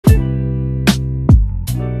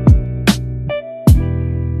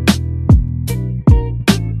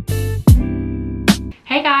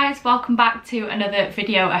guys, welcome back to another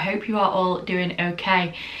video. I hope you are all doing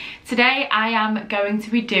okay. Today I am going to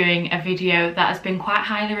be doing a video that has been quite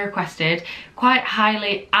highly requested, quite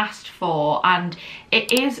highly asked for, and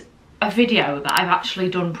it is a video that I've actually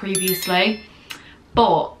done previously,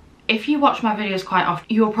 but if you watch my videos quite often,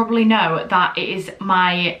 you'll probably know that it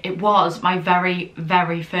was my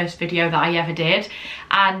very first video that I ever did.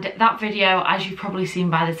 And that video, as you've probably seen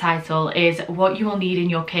by the title, is what you will need in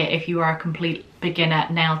your kit if you are a complete beginner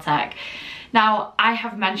nail tech. Now, I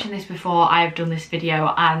have mentioned this before, I have done this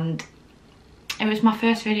video, and it was my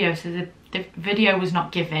first video, so the video was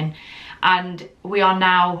not given. And we are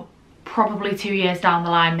now probably 2 years down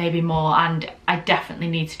the line, maybe more, and I definitely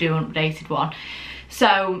need to do an updated one.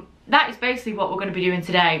 So that is basically what we're going to be doing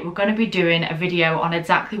today. We're going to be doing a video on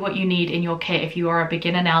exactly what you need in your kit if you are a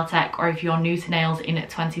beginner nail tech or if you're new to nails in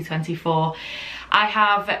 2024. I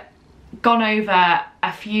have gone over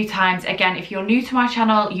a few times. Again, if you're new to my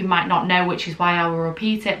channel, you might not know, which is why I will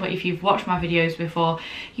repeat it, but if you've watched my videos before,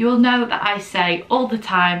 you will know that I say all the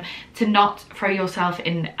time to not throw yourself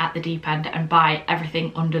in at the deep end and buy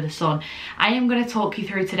everything under the sun. I am going to talk you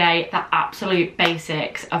through today the absolute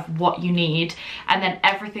basics of what you need, and then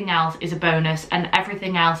everything else is a bonus, and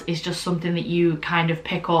everything else is just something that you kind of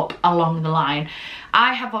pick up along the line.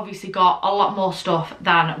 I have obviously got a lot more stuff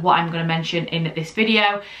than what I'm going to mention in this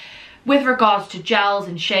video with regards to gels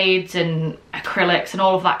and shades and acrylics and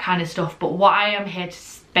all of that kind of stuff, but what I am here to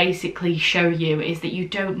basically show you is that you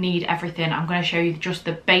don't need everything. I'm going to show you just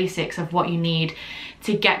the basics of what you need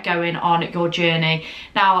to get going on your journey.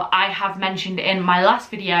 Now, I have mentioned in my last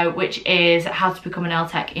video, which is how to become a nail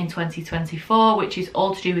tech in 2024, which is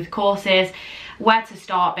all to do with courses, where to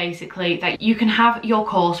start, basically, that you can have your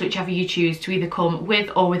course, whichever you choose, to either come with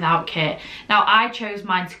or without kit. Now, I chose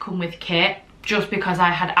mine to come with kit just because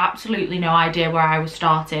I had absolutely no idea where I was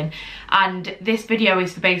starting, and this video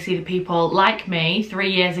is for basically the people like me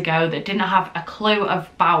 3 years ago that didn't have a clue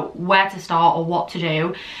about where to start or what to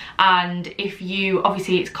do. And if you,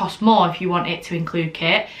 obviously it costs more if you want it to include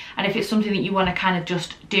kit, and if it's something that you want to kind of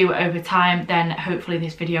just do over time, then hopefully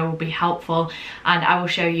this video will be helpful, and I will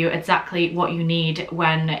show you exactly what you need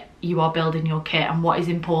when you are building your kit and what is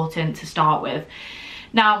important to start with.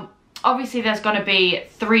 Now, obviously there's going to be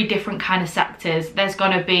 3 different kind of sectors. There's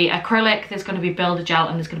going to be acrylic, there's going to be builder gel,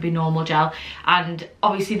 and there's going to be normal gel, and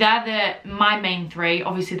obviously they're my main 3.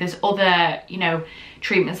 Obviously there's other, you know,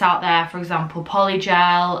 treatments out there, for example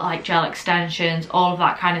polygel, like gel extensions, all of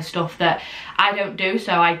that kind of stuff that I don't do,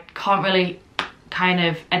 so I can't really kind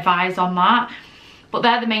of advise on that. But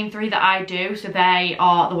they're the main 3 that I do, so they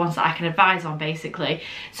are the ones that I can advise on, basically.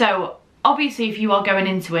 So obviously, if you are going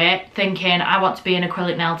into it thinking, I want to be an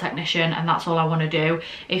acrylic nail technician and that's all I want to do,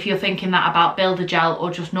 if you're thinking that about builder gel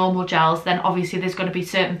or just normal gels, then obviously there's going to be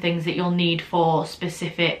certain things that you'll need for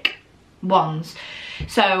specific ones.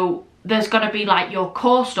 So there's going to be like your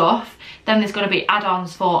core stuff, then there's going to be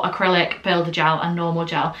add-ons for acrylic, builder gel and normal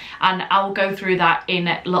gel, and I'll go through that in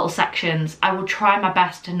little sections. I will try my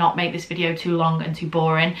best to not make this video too long and too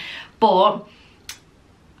boring, but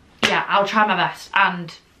yeah, I'll try my best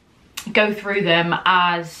and go through them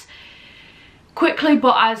as quickly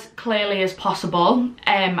but as clearly as possible,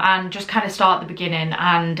 and just kind of start at the beginning,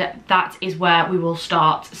 and that is where we will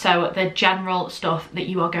start. So the general stuff that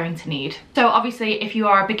you are going to need. So obviously if you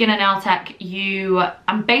are a beginner nail tech,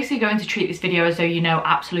 I'm basically going to treat this video as though you know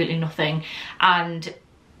absolutely nothing and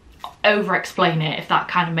over explain it, if that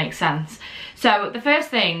kind of makes sense. So the first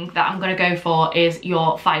thing that I'm going to go for is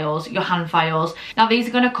your files, your hand files. Now these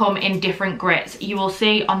are going to come in different grits. You will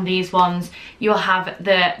see on these ones you'll have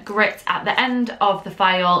the grit at the end of the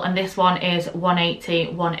file, and this one is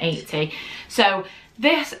 180 180. So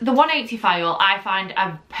the 180 file I find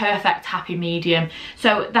a perfect happy medium.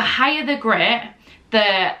 So the higher the grit,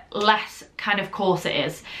 the less kind of coarse it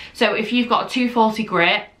is. So if you've got a 240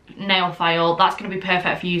 grit nail file, that's going to be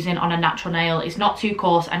perfect for using on a natural nail. It's not too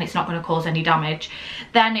coarse and it's not going to cause any damage.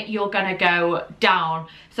 Then you're going to go down,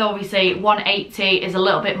 so obviously 180 is a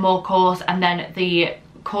little bit more coarse, and then the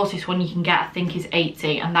coarsest one you can get I think is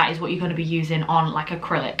 80, and that is what you're going to be using on like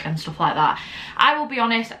acrylic and stuff like that. I will be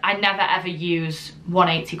honest, I never ever use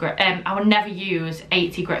 180 grit, I would never use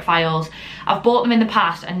 80 grit files. I've bought them in the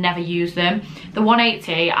past and never used them. The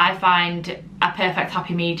 180 I find a perfect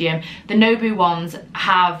happy medium. The Nobu ones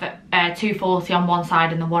have 240 on one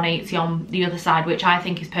side and the 180 on the other side, which I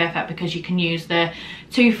think is perfect because you can use the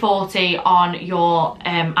 240 on your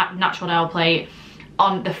natural nail plate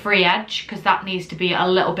on the free edge, because that needs to be a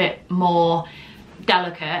little bit more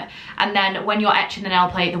delicate, and then when you're etching the nail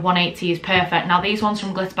plate, the 180 is perfect. Now these ones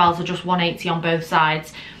from Glitterbels are just 180 on both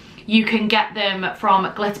sides. You can get them from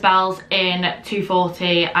Glitterbels in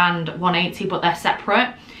 240 and 180, but they're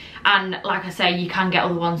separate. And like I say, you can get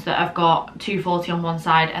other ones that have got 240 on one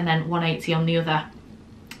side and then 180 on the other.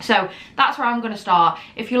 So that's where I'm going to start.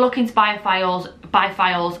 If you're looking to buy files,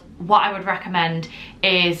 what I would recommend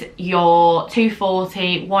is your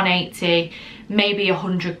 240, 180, maybe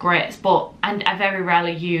 100 grits, and I very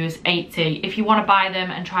rarely use 80. If you want to buy them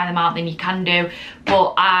and try them out, then you can do,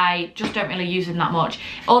 but I just don't really use them that much.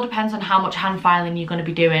 It all depends on how much hand filing you're going to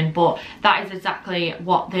be doing, but that is exactly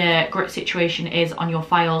what the grit situation is on your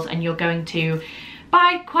files, and you're going to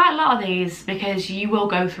buy quite a lot of these because you will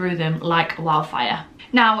go through them like wildfire.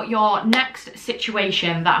 Now, your next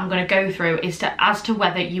situation that I'm going to go through is as to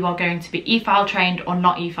whether you are going to be e-file trained or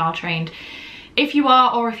not e-file trained. If you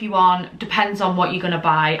are or if you aren't, depends on what you're going to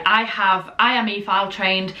buy. I am e-file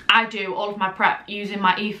trained. I do all of my prep using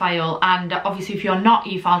my e-file, and obviously if you're not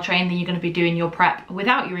e-file trained, then you're going to be doing your prep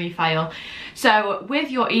without your e-file. So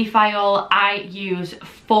with your e-file, I use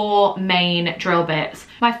 4 main drill bits.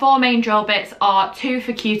 My 4 main drill bits are 2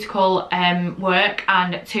 for cuticle work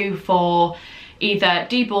and 2 for either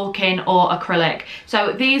debulking or acrylic.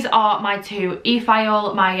 So these are my 2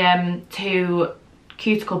 e-file, my 2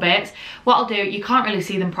 cuticle bits. What I'll do, you can't really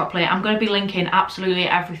see them properly, I'm going to be linking absolutely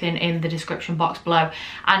everything in the description box below,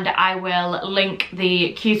 and I will link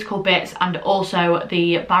the cuticle bits and also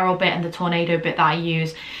the barrel bit and the tornado bit that I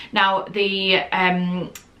use. Now the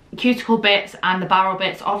cuticle bits and the barrel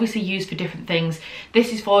bits are obviously used for different things.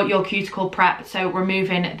 This is for your cuticle prep, so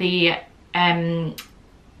removing the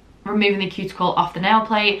cuticle off the nail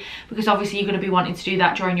plate, because obviously you're going to be wanting to do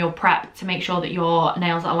that during your prep to make sure that your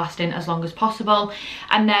nails are lasting as long as possible.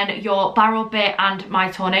 And then your barrel bit and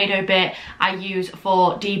my tornado bit I use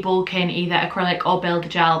for debulking either acrylic or builder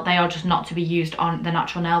gel. They are just not to be used on the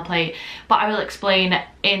natural nail plate, but I will explain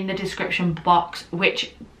in the description box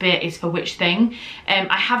which bit is for which thing.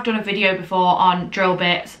 I have done a video before on drill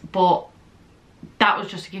bits, but that was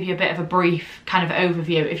just to give you a bit of a brief kind of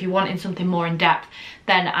overview. If you're wanting something more in depth,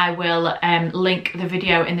 then I will link the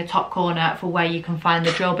video in the top corner for where you can find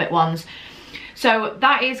the drill bit ones. So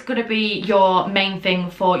that is going to be your main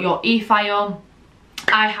thing for your e-file.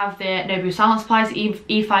 I have the Nobu Silent Supplies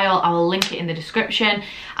e-file, I will link it in the description,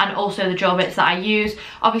 and also the drill bits that I use.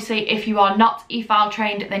 Obviously if you are not e-file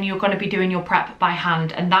trained, then you're going to be doing your prep by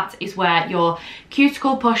hand, and that is where your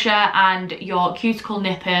cuticle pusher and your cuticle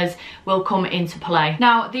nippers will come into play.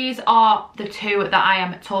 Now these are the 2 that I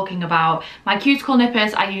am talking about. My cuticle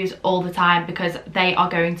nippers I use all the time because they are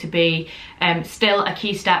going to be still a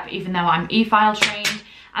key step even though I'm e-file trained.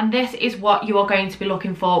 And this is what you are going to be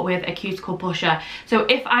looking for with a cuticle pusher. So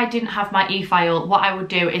if I didn't have my e-file, what I would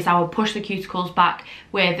do is I would push the cuticles back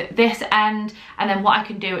with this end, and then what I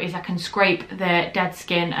can do is I can scrape the dead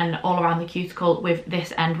skin and all around the cuticle with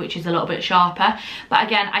this end, which is a little bit sharper. But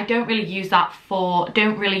again, I don't really use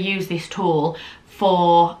this tool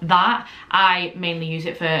for that. I mainly use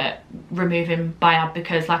it for removing biab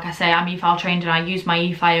because, like I say, I'm e-file trained and I use my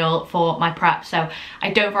e-file for my prep, so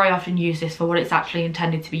I don't very often use this for what it's actually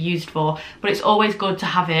intended to be used for, but it's always good to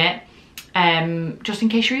have it just in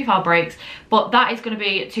case your e-file breaks. But that is going to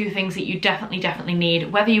be 2 things that you definitely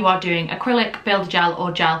need, whether you are doing acrylic, builder gel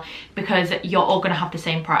or gel, because you're all going to have the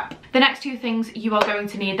same prep. The next 2 things you are going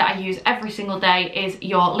to need that I use every single day is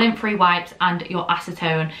your lint-free wipes and your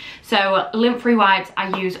acetone. So lint-free wipes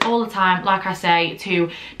I use all the time, like I say, to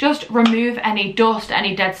just remove any dust,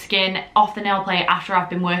 any dead skin off the nail plate after I've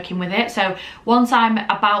been working with it. So once I'm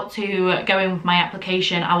about to go in with my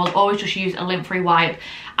application, I will always just use a lint-free wipe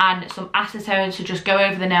and some acetone to just go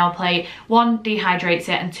over the nail plate. 1, dehydrates it,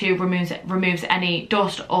 and 2, removes any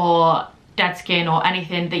dust or dead skin or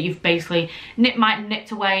anything that you've basically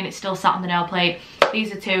nipped away and it's still sat on the nail plate.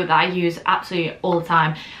 These are 2 that I use absolutely all the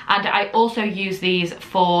time. And I also use these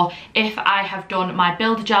for if I have done my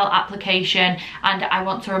builder gel application and I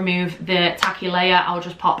want to remove the tacky layer, I'll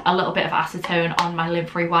just pop a little bit of acetone on my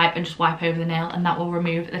lint-free wipe and just wipe over the nail, and that will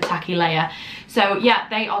remove the tacky layer. So yeah,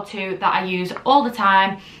 they are 2 that I use all the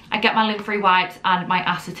time. I get my lint-free wipes and my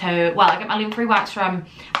acetone, well, I get my lint-free wipes from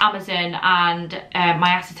Amazon and my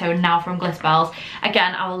acetone now from Glitterbels.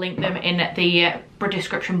 Again, I will link them in the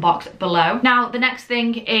description box below. Now, the next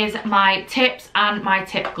thing is my tips and my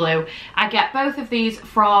tip glue. I get both of these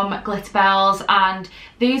from Glitterbels, and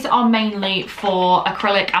these are mainly for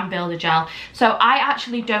acrylic and builder gel. So I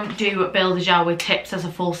actually don't do builder gel with tips as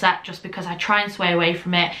a full set just because I try and sway away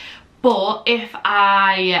from it. But if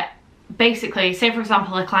I basically, say for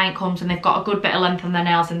example a client comes and they've got a good bit of length on their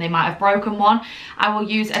nails and they might have broken one, I will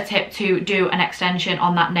use a tip to do an extension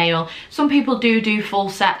on that nail. Some people do full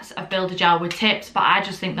sets of Build-A-Gel with tips, but I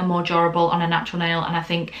just think they're more durable on a natural nail, and I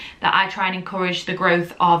think that I try and encourage the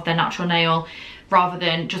growth of the natural nail rather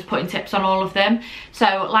than just putting tips on all of them.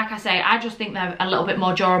 So like I say, I just think they're a little bit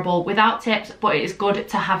more durable without tips, but it is good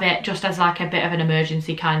to have it just as like a bit of an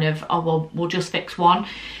emergency kind of, oh we'll just fix one.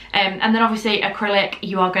 And then obviously acrylic,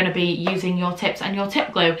 you are going to be using your tips and your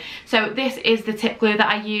tip glue. So this is the tip glue that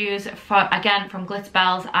I use again from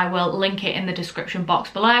Glitterbels. I will link it in the description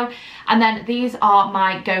box below. And then these are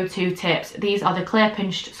my go-to tips. These are the clear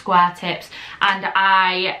pinched square tips, and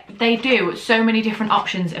they do so many different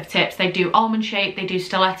options of tips. They do almond shape, they do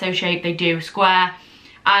stiletto shape, they do square,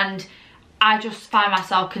 and I just find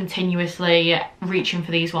myself continuously reaching for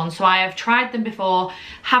these ones. So I have tried them before,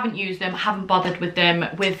 haven't used them, haven't bothered with them.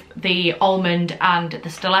 With the almond and the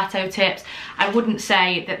stiletto tips, I wouldn't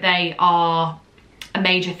say that they are a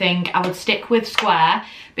major thing. I would stick with square,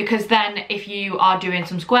 because then if you are doing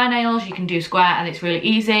some square nails, you can do square and it's really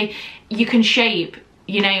easy. You can shape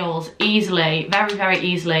your nails easily, very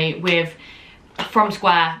easily from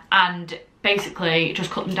square, and basically just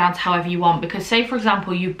cut them down to however you want. Because say for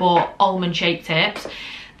example you bought almond shaped tips,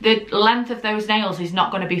 the length of those nails is not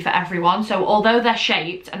going to be for everyone. So although they're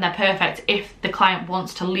shaped and they're perfect, if the client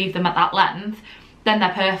wants to leave them at that length, then they're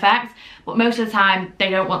perfect. But most of the time they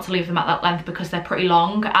don't want to leave them at that length because they're pretty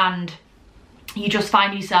long, and you just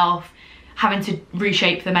find yourself having to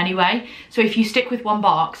reshape them anyway. So if you stick with one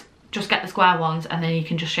box, just get the square ones and then you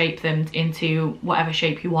can just shape them into whatever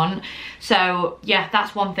shape you want. So yeah,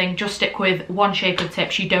 that's one thing, just stick with one shape of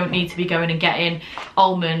tips. You don't need to be going and getting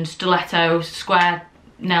almond, stiletto, square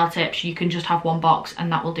nail tips. You can just have one box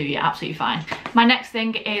and that will do you absolutely fine. My next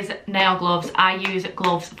thing is nail gloves. I use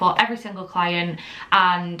gloves for every single client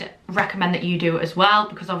and recommend that you do as well,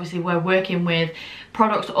 because obviously we're working with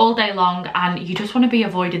products all day long and you just want to be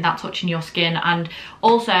avoiding that touching your skin. And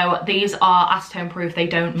also these are acetone proof, they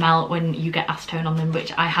don't melt when you get acetone on them,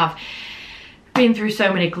 which I have been through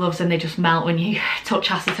so many gloves and they just melt when you touch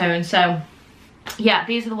acetone. So yeah,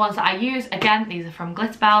 these are the ones that I use. Again, these are from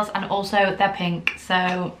Glitterbels and also they're pink.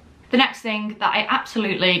 So the next thing that I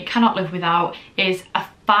absolutely cannot live without is a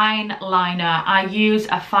fine liner. I use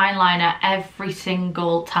a fine liner every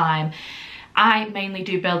single time. I mainly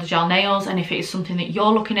do Build-A-Gel nails, and if it is something that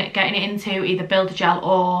you're looking at getting into, either Build-A-Gel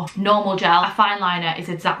or normal gel, a fine liner is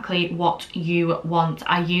exactly what you want.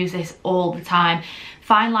 I use this all the time.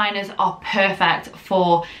 Fine liners are perfect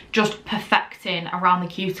for just perfecting around the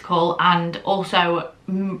cuticle and also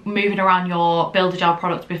moving around your Build-A-Gel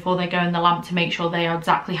products before they go in the lamp to make sure they are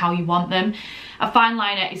exactly how you want them. A fine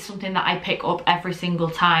liner is something that I pick up every single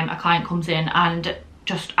time a client comes in and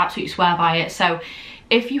just absolutely swear by it. So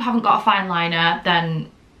if you haven't got a fine liner,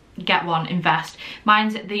 then get one, invest.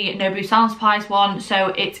 Mine's the Nobu Salon Supplies one, so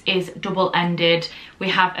it is double-ended. We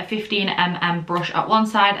have a 15mm brush at one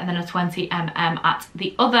side and then a 20mm at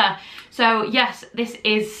the other. So yes, this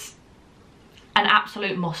is an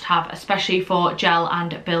absolute must-have, especially for gel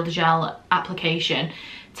and Build-A-Gel application.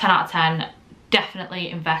 10 out of 10. Definitely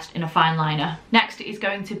invest in a fine liner. Next is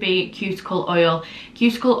going to be cuticle oil.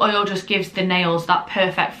 Cuticle oil just gives the nails that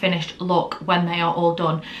perfect finished look when they are all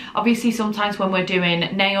done. Obviously sometimes when we're doing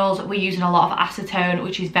nails we're using a lot of acetone,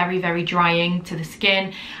 which is very drying to the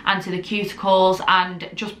skin and to the cuticles, and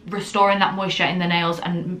just restoring that moisture in the nails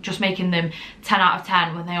and just making them 10 out of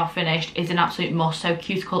 10 when they are finished is an absolute must. So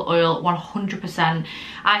cuticle oil 100%.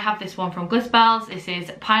 I have this one from Glitterbels. This is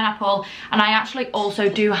pineapple, and I actually also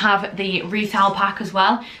do have the retail pack as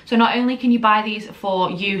well. So not only can you buy these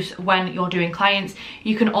for use when you're doing clients,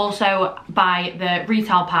 you can also buy the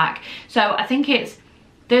retail pack. So I think it's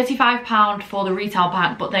 £35 for the retail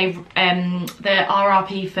pack, but the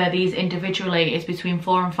RRP for these individually is between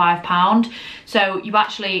 £4 and £5. So you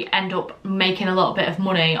actually end up making a little bit of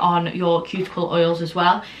money on your cuticle oils as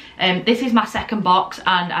well. This is my second box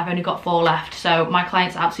and I've only got 4 left, so my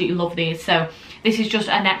clients absolutely love these. So this is just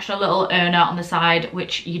an extra little earner on the side,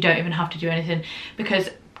 which you don't even have to do anything, because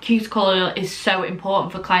cuticle oil is so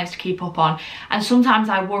important for clients to keep up on. And sometimes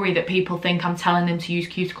I worry that people think I'm telling them to use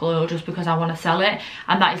cuticle oil just because I want to sell it,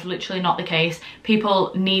 and that is literally not the case.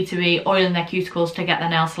 People need to be oiling their cuticles to get their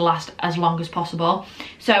nails to last as long as possible.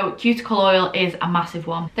 So cuticle oil is a massive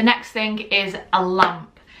one. The next thing is a lamp.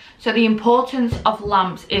 So the importance of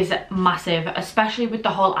lamps is massive, especially with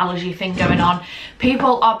the whole allergy thing going on.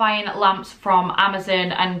 People are buying lamps from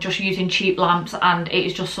Amazon and just using cheap lamps, and it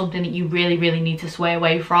is just something that you really, really need to sway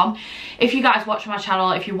away from. If you guys watch my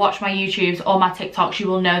channel, if you watch my YouTubes or my TikToks, you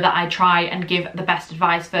will know that I try and give the best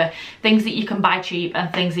advice for things that you can buy cheap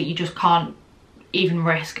and things that you just can't even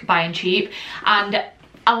risk buying cheap. And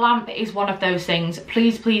a lamp is one of those things.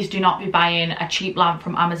 Please, please do not be buying a cheap lamp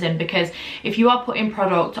from Amazon, because if you are putting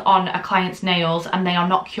product on a client's nails and they are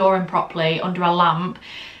not curing properly under a lamp,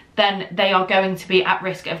 then they are going to be at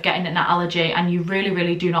risk of getting an allergy, and you really,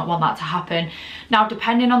 really do not want that to happen. Now,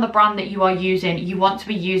 depending on the brand that you are using, you want to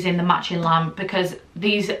be using the matching lamp, because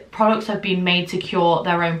these products have been made to cure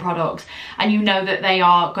their own products, and you know that they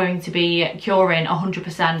are going to be curing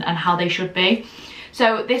 100% and how they should be.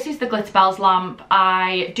 So this is the Glitterbels lamp.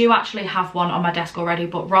 I do actually have one on my desk already,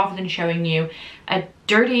 but rather than showing you a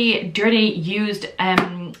dirty used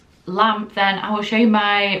lamp, then I will show you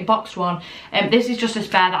my boxed one. This is just a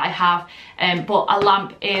spare that I have, but a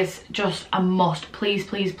lamp is just a must. Please,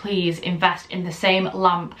 please, please invest in the same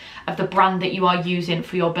lamp of the brand that you are using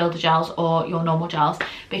for your builder gels or your normal gels,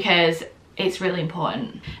 because it's really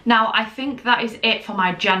important. Now, I think that is it for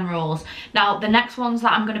my generals. Now, the next ones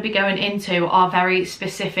that I'm going to be going into are very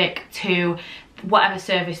specific to whatever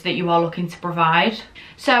service that you are looking to provide.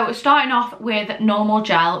 So starting off with normal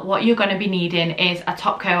gel, what you're going to be needing is a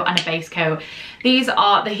top coat and a base coat. These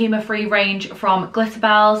are the HEMA-free range from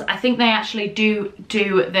Glitterbels. I think they actually do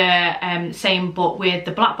the same, but with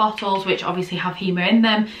the black bottles, which obviously have HEMA in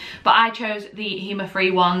them. But I chose the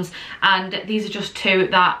HEMA-free ones, and these are just two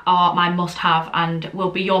that are my must-have and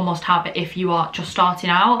will be your must-have if you are just starting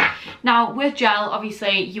out. Now, with gel,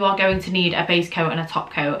 obviously, you are going to need a base coat and a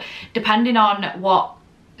top coat. Depending on what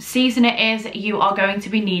season it is, you are going to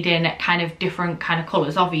be needing kind of different kind of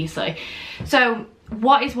colours, obviously. So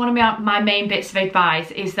what is one of my main bits of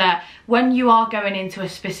advice is that when you are going into a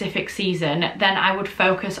specific season, then I would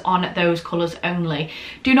focus on those colours only.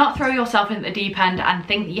 Do not throw yourself into the deep end and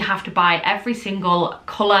think that you have to buy every single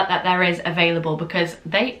colour that there is available, because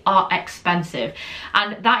they are expensive,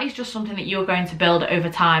 and that is just something that you're going to build over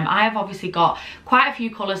time. I have obviously got quite a few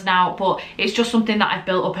colours now, but it's just something that I've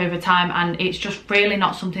built up over time, and it's just really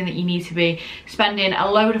not something that you need to be spending a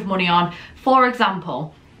load of money on. For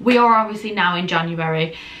example, we are obviously now in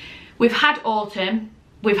January. We've had autumn,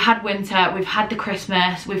 we've had winter, we've had the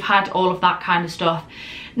Christmas, we've had all of that kind of stuff.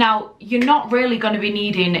 Now, you're not really going to be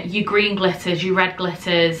needing your green glitters, your red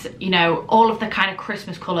glitters, you know, all of the kind of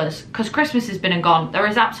Christmas colours, because Christmas has been and gone. There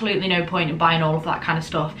is absolutely no point in buying all of that kind of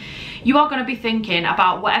stuff. You are going to be thinking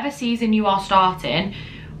about whatever season you are starting,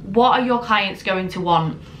 what are your clients going to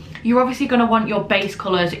want? You're obviously going to want your base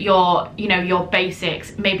colours, your, you know, your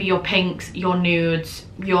basics, maybe your pinks, your nudes,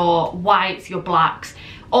 your whites, your blacks,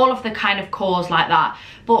 all of the kind of cores like that.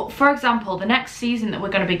 But for example, the next season that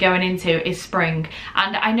we're going to be going into is spring.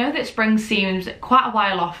 And I know that spring seems quite a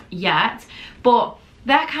while off yet, but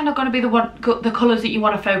they're kind of going to be the colours that you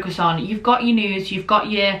want to focus on. You've got your nudes, you've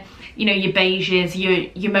got your, you know, your beiges,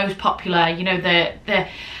 your most popular, you know, the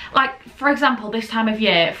like, for example, this time of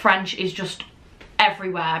year, French is just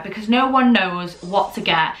everywhere because no one knows what to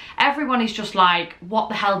get. Everyone is just like, what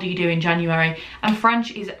the hell do you do in January? And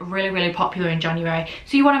French is really, really popular in January.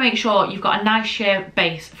 So you want to make sure you've got a nice sheer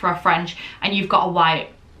base for a French and you've got a white.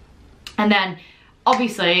 And then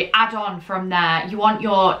obviously add on from there. You want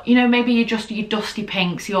your, you know, maybe your dusty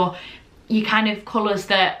pinks, your kind of colours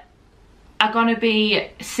that are going to be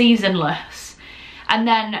seasonless. And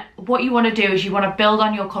then what you want to do is you want to build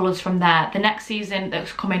on your colours from there. The next season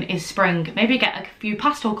that's coming is spring. Maybe get a few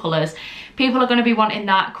pastel colours. People are going to be wanting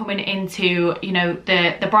that coming into, you know,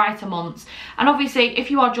 the brighter months. And obviously, if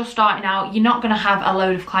you are just starting out, you're not going to have a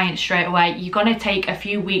load of clients straight away. You're going to take a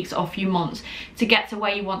few weeks or a few months to get to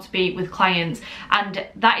where you want to be with clients. And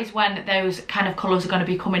that is when those kind of colours are going to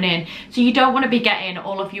be coming in. So you don't want to be getting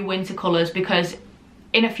all of your winter colours, because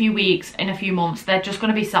in a few weeks, in a few months, they're just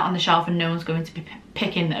going to be sat on the shelf and no one's going to be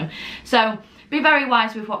picking them. So be very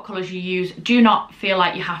wise with what colours you use. Do not feel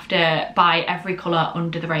like you have to buy every colour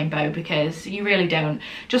under the rainbow, because you really don't.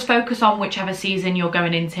 Just focus on whichever season you're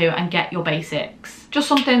going into and get your basics. Just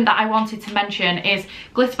something that I wanted to mention is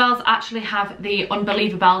Glitterbels actually have the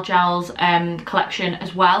Unbelievable Gels collection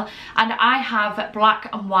as well. And I have black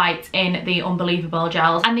and white in the Unbelievable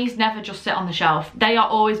Gels, and these never just sit on the shelf. They are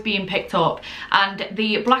always being picked up. And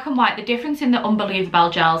the black and white, the difference in the Unbelievable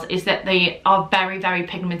Gels is that they are very, very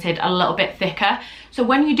pigmented, a little bit thicker. So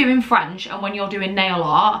when you're doing French and when you're doing nail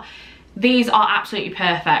art, these are absolutely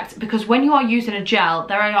perfect, because when you are using a gel,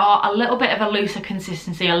 there are a little bit of a looser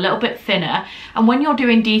consistency, a little bit thinner, and when you're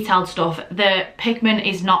doing detailed stuff, the pigment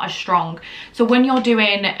is not as strong. So when you're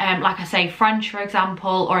doing like I say, French for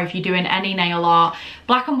example, or if you're doing any nail art,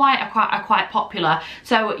 black and white are quite popular,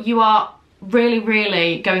 so you are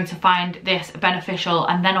really going to find this beneficial.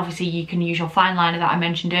 And then obviously you can use your fine liner that I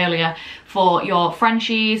mentioned earlier for your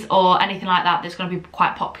Frenchies or anything like that that's going to be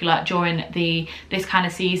quite popular during this kind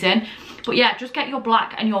of season. But yeah, just get your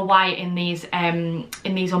black and your white in these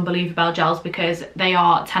Unbelievabelle gels, because they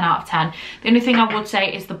are 10 out of 10. The only thing I would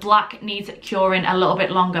say is the black needs curing a little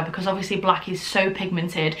bit longer, because obviously black is so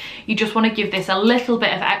pigmented. You just want to give this a little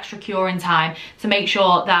bit of extra curing time to make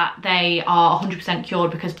sure that they are 100%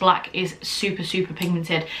 cured, because black is super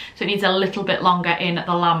pigmented, so it needs a little bit longer in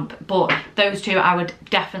the lamp. But those two I would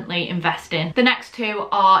definitely invest in. The next two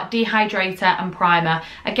are Dehydrator and Primer.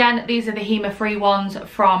 Again, these are the HEMA-free ones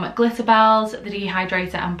from Glitterbels, the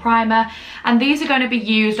Dehydrator and Primer, and these are going to be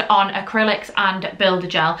used on acrylics and Builder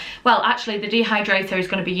Gel. Well, actually the Dehydrator is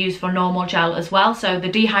going to be used for normal gel as well, so the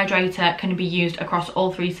Dehydrator can be used across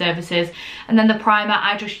all three surfaces, and then the Primer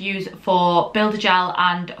I just use for Builder Gel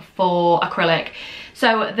and for acrylic.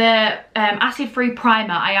 So the acid-free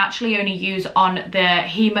primer I actually only use on the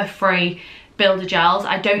HEMA-free Builder Gels.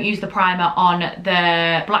 I don't use the primer on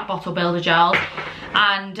the Black Bottle Builder Gels,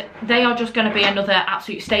 and they are just going to be another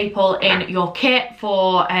absolute staple in your kit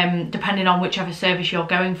for depending on whichever service you're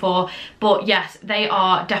going for. But yes, they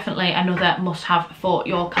are definitely another must-have for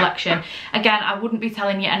your collection. Again, I wouldn't be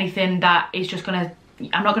telling you anything that is just going to,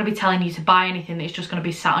 I'm not going to be telling you to buy anything that's just going to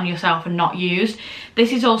be sat on yourself and not used.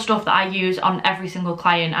 This is all stuff that I use on every single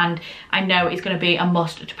client, and I know it's going to be a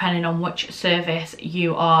must depending on which service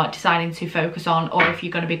you are deciding to focus on, or if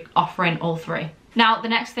you're going to be offering all three. Now, the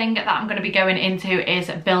next thing that I'm going to be going into is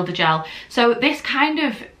Builder Gel. So this kind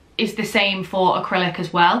of is the same for acrylic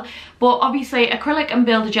as well, but obviously acrylic and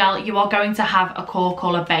Builder Gel, you are going to have a core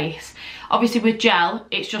colour base. Obviously with gel,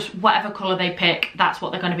 it's just whatever colour they pick, that's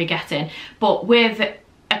what they're going to be getting. But with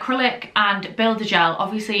acrylic and Builder Gel,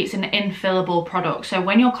 obviously it's an infillable product, so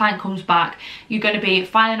when your client comes back, you're going to be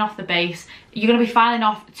filing off the base, you're going to be filing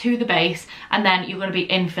off to the base, and then you're going to be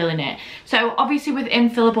infilling it. So obviously with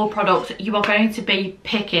infillable products, you are going to be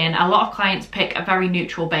picking, a lot of clients pick a very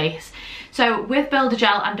neutral base. So with Builder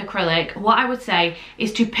Gel and acrylic, what I would say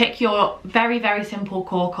is to pick your very simple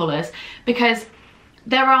core colours, because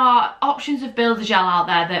there are options of Builder Gel out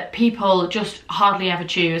there that people just hardly ever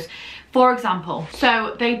choose. For example,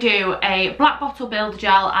 so they do a Black Bottle Builder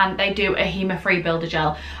Gel and they do a HEMA-free Builder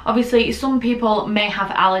Gel. Obviously some people may have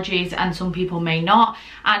allergies and some people may not,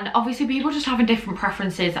 and obviously people just have different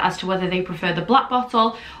preferences as to whether they prefer the black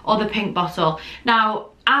bottle or the pink bottle. Now,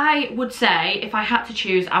 I would say if I had to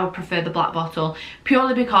choose, I would prefer the black bottle,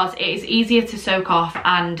 purely because it is easier to soak off,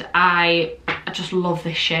 and I just love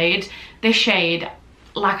this shade. This shade,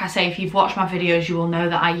 like I say, if you've watched my videos, you will know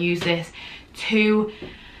that I use this to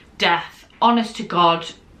death. Honest to God,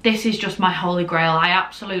 this is just my holy grail. I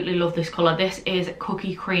absolutely love this colour. This is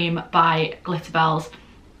Cookie Cream by Glitterbels.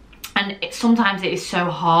 And sometimes it is so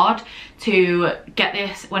hard to get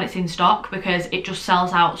this when it's in stock, because it just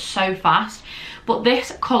sells out so fast. But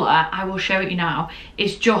this colour, I will show you now,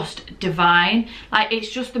 is just divine. Like, it's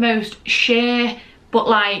just the most sheer, but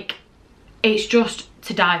like, it's just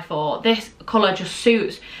to die for. This colour just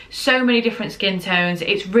suits so many different skin tones.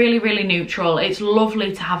 It's really neutral. It's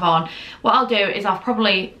lovely to have on. What I'll do is, I've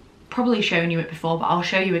probably shown you it before, but I'll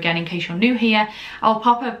show you again in case you're new here. I'll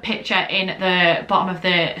pop a picture in the bottom of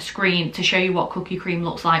the screen to show you what Cookie Cream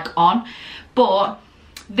looks like on. But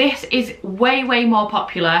this is way more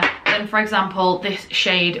popular than, for example, this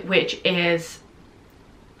shade, which is,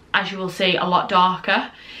 as you will see, a lot darker,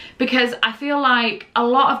 because I feel like a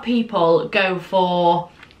lot of people go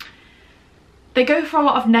for a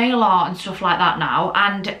lot of nail art and stuff like that now,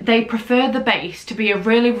 and they prefer the base to be a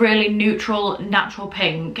really neutral, natural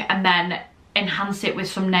pink, and then enhance it with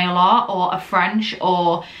some nail art or a French,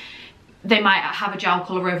 or they might have a gel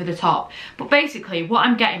colour over the top. But basically what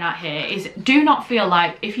I'm getting at here is, do not feel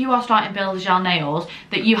like if you are starting Builder Gel nails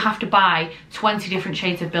that you have to buy 20 different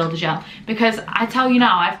shades of Builder Gel, because I tell you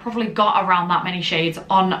now, I've probably got around that many shades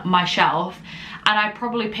on my shelf, and I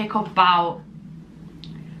probably pick up about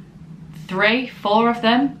 3-4 of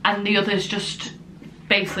them, and the others just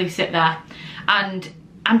basically sit there. And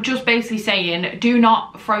I'm just basically saying, do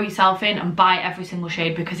not throw yourself in and buy every single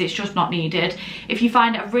shade because it's just not needed. If you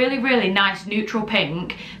find a really, really nice neutral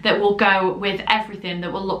pink that will go with everything,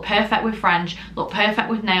 that will look perfect with French, look perfect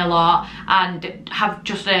with nail art, and have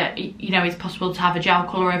just a, you know, it's possible to have a gel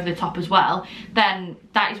colour over the top as well, then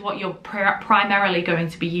that is what you're primarily going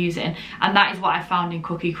to be using. And that is what I found in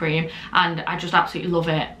Cookie Cream, and I just absolutely love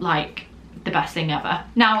it, like the best thing ever.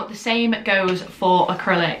 Now, the same goes for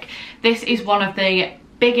acrylic. This is one of the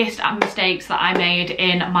biggest mistakes that I made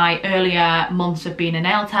in my earlier months of being a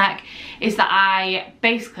nail tech, is that I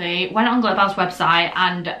basically went on Glitbell's website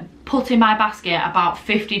and put in my basket about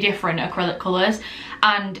 50 different acrylic colours,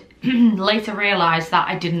 and later realised that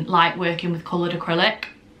I didn't like working with coloured acrylic.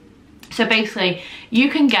 So basically,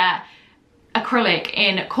 you can get acrylic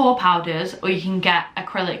in core powders, or you can get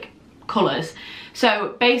acrylic colours.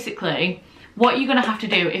 So basically, what you're going to have to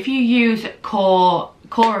do, if you use core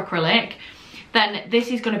acrylic, then this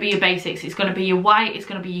is going to be your basics. It's going to be your white, it's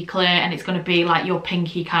going to be your clear, and it's going to be like your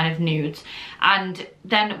pinky kind of nudes. And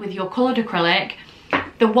then with your coloured acrylic,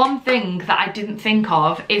 the one thing that I didn't think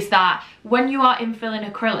of is that when you are infilling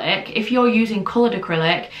acrylic, if you're using coloured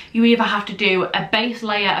acrylic, you either have to do a base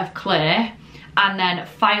layer of clear and then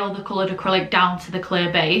file the coloured acrylic down to the clear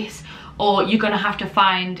base, or you're going to have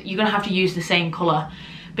to use the same colour.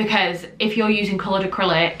 Because if you're using coloured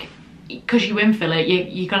acrylic, because you infill it,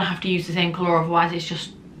 you're going to have to use the same colour, otherwise it's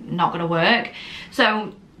just not going to work.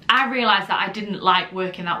 So I realised that I didn't like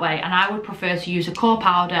working that way, and I would prefer to use a core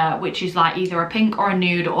powder, which is like either a pink or a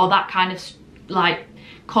nude or that kind of like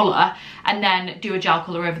colour, and then do a gel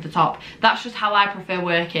colour over the top. That's just how I prefer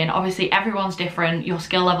working. Obviously everyone's different, your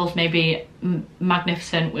skill levels may be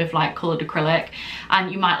magnificent with like coloured acrylic, and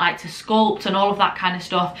you might like to sculpt and all of that kind of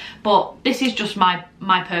stuff, but this is just my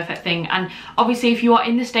perfect thing. And obviously if you are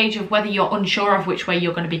in the stage of whether you're unsure of which way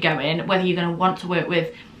you're going to be going, whether you're going to want to work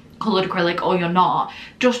with coloured acrylic or you're not,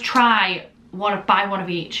 just buy one of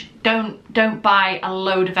each. Don't buy a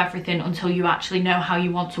load of everything until you actually know how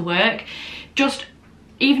you want to work.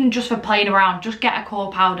 Even just for playing around, just get a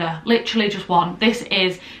core powder, literally just one. This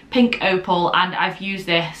is Pink Opal, and I've used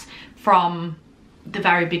this from the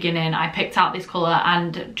very beginning. I picked out this colour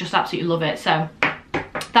and just absolutely love it. So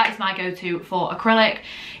that is my go-to for acrylic.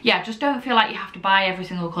 Yeah, just don't feel like you have to buy every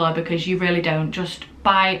single colour, because you really don't. Just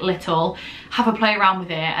buy little, have a play around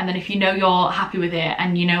with it, and then if you know you're happy with it,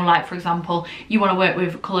 and you know, like for example, you want to work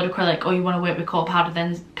with coloured acrylic or you want to work with core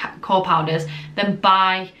powders, then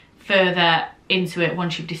buy further into it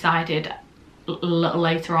once you've decided a little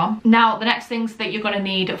later on. Now, the next things that you're going to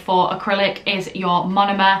need for acrylic is your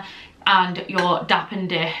monomer and your dap and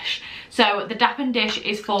dish. So the dap and dish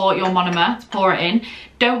is for your monomer to pour it in.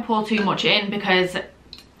 Don't pour too much in because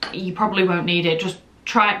you probably won't need it. Just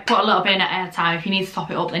put a little bit in at a time. If you need to top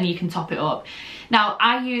it up, then you can top it up. Now,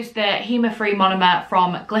 I use the HEMA-free monomer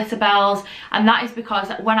from Glitterbels, and that is because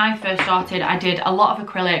when I first started, I did a lot of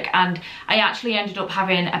acrylic, and I actually ended up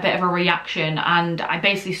having a bit of a reaction, and I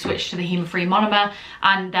basically switched to the HEMA-free monomer,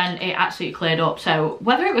 and then it absolutely cleared up. So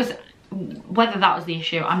whether that was the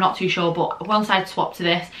issue, I'm not too sure, but once I'd swapped to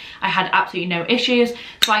this, I had absolutely no issues.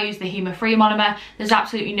 So I use the HEMA-free monomer. There's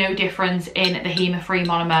absolutely no difference in the HEMA-free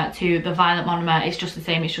monomer to the Violet monomer. It's just the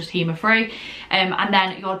same, it's just HEMA-free. And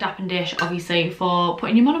then your dap and dish, obviously, for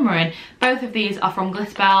putting your monomer in. Both of these are from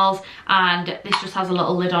Glitterbels, and this just has a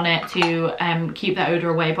little lid on it to keep the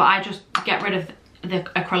odour away. But I just get rid of the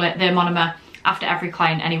monomer after every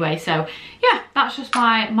client anyway. So yeah, that's just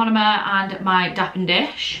my monomer and my dap and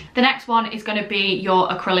dish. The next one is going to be your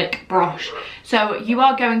acrylic brush. So you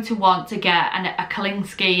are going to want to get a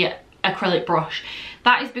Kolinsky acrylic brush.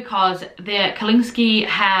 That is because the Kolinsky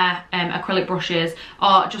hair acrylic brushes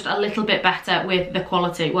are just a little bit better with the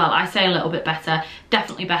quality. Well, I say a little bit better,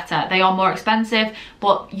 definitely better. They are more expensive,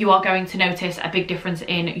 but you are going to notice a big difference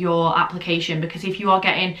in your application, because if you are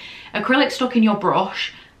getting acrylic stuck in your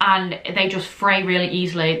brush and they just fray really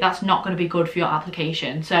easily, that's not going to be good for your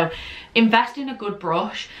application. So invest in a good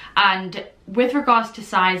brush. And with regards to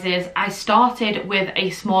sizes, I started with a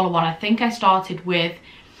smaller one. I think I started with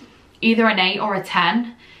either an 8 or a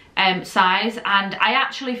 10 size, and I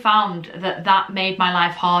actually found that that made my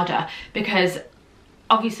life harder, because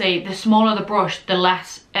obviously the smaller the brush,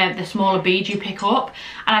 the smaller bead you pick up,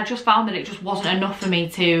 and I just found that it just wasn't enough for me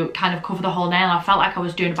to kind of cover the whole nail. I felt like I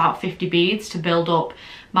was doing about 50 beads to build up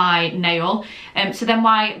my nail. So then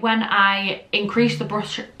when I increased the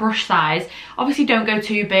brush size, obviously don't go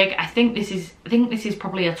too big. I think this is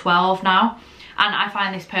probably a 12 now, and I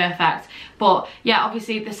find this perfect. But yeah,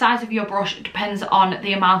 obviously the size of your brush depends on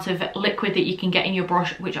the amount of liquid that you can get in your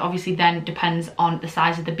brush, which obviously then depends on the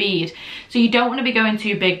size of the bead. So you don't want to be going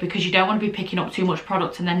too big because you don't want to be picking up too much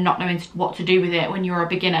product and then not knowing what to do with it when you're a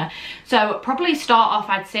beginner. So probably start off,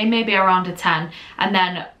 I'd say maybe around a 10, and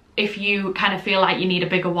then if you kind of feel like you need a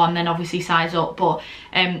bigger one, then obviously size up. But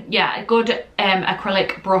yeah, a good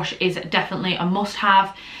acrylic brush is definitely a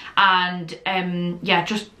must-have. And yeah,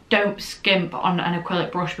 just don't skimp on an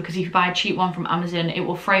acrylic brush, because if you buy a cheap one from Amazon, it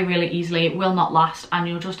will fray really easily, it will not last, and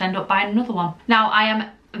you'll just end up buying another one. Now, I am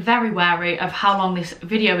very wary of how long this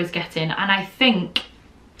video is getting, and I think,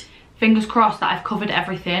 fingers crossed, that I've covered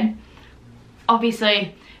everything.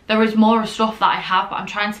 Obviously, there is more stuff that I have, but I'm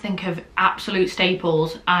trying to think of absolute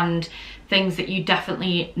staples and things that you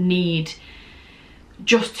definitely need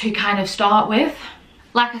just to kind of start with.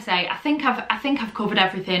 Like I say, I think I've covered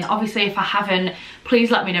everything. Obviously, if I haven't,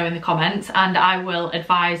 please let me know in the comments and I will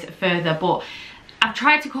advise further. But I've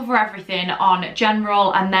tried to cover everything on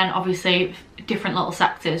general and then obviously different little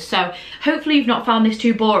sectors. So hopefully you've not found this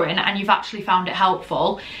too boring and you've actually found it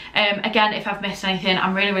helpful. Again, if I've missed anything,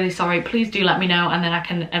 I'm really sorry. Please do let me know and then I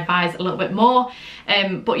can advise a little bit more.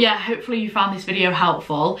 But yeah, hopefully you found this video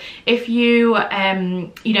helpful. If you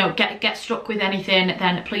you know, get stuck with anything,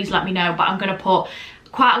 then please let me know. But I'm going to put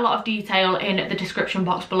quite a lot of detail in the description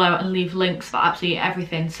box below and leave links for absolutely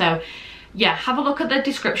everything. So yeah, have a look at the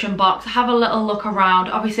description box, have a little look around.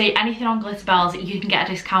 Obviously anything on Glitterbels you can get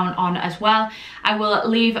a discount on as well. I will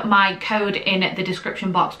leave my code in the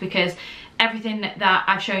description box, because everything that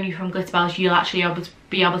I've shown you from Glitterbels you'll actually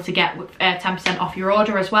be able to get 10% off your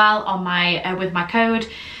order as well on my with my code.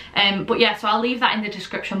 But yeah, so I'll leave that in the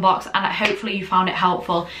description box, and hopefully you found it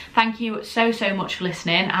helpful. Thank you so much for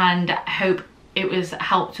listening, and I hope it was a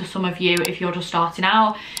help to some of you if you're just starting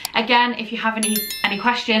out. Again, if you have any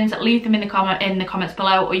questions, leave them in the comments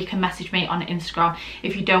below, or you can message me on Instagram.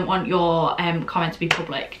 If you don't want your comment to be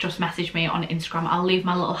public, just message me on Instagram. I'll leave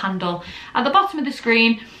my little handle at the bottom of the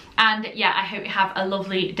screen. And yeah, I hope you have a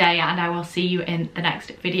lovely day, and I will see you in the next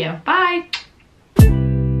video. Bye.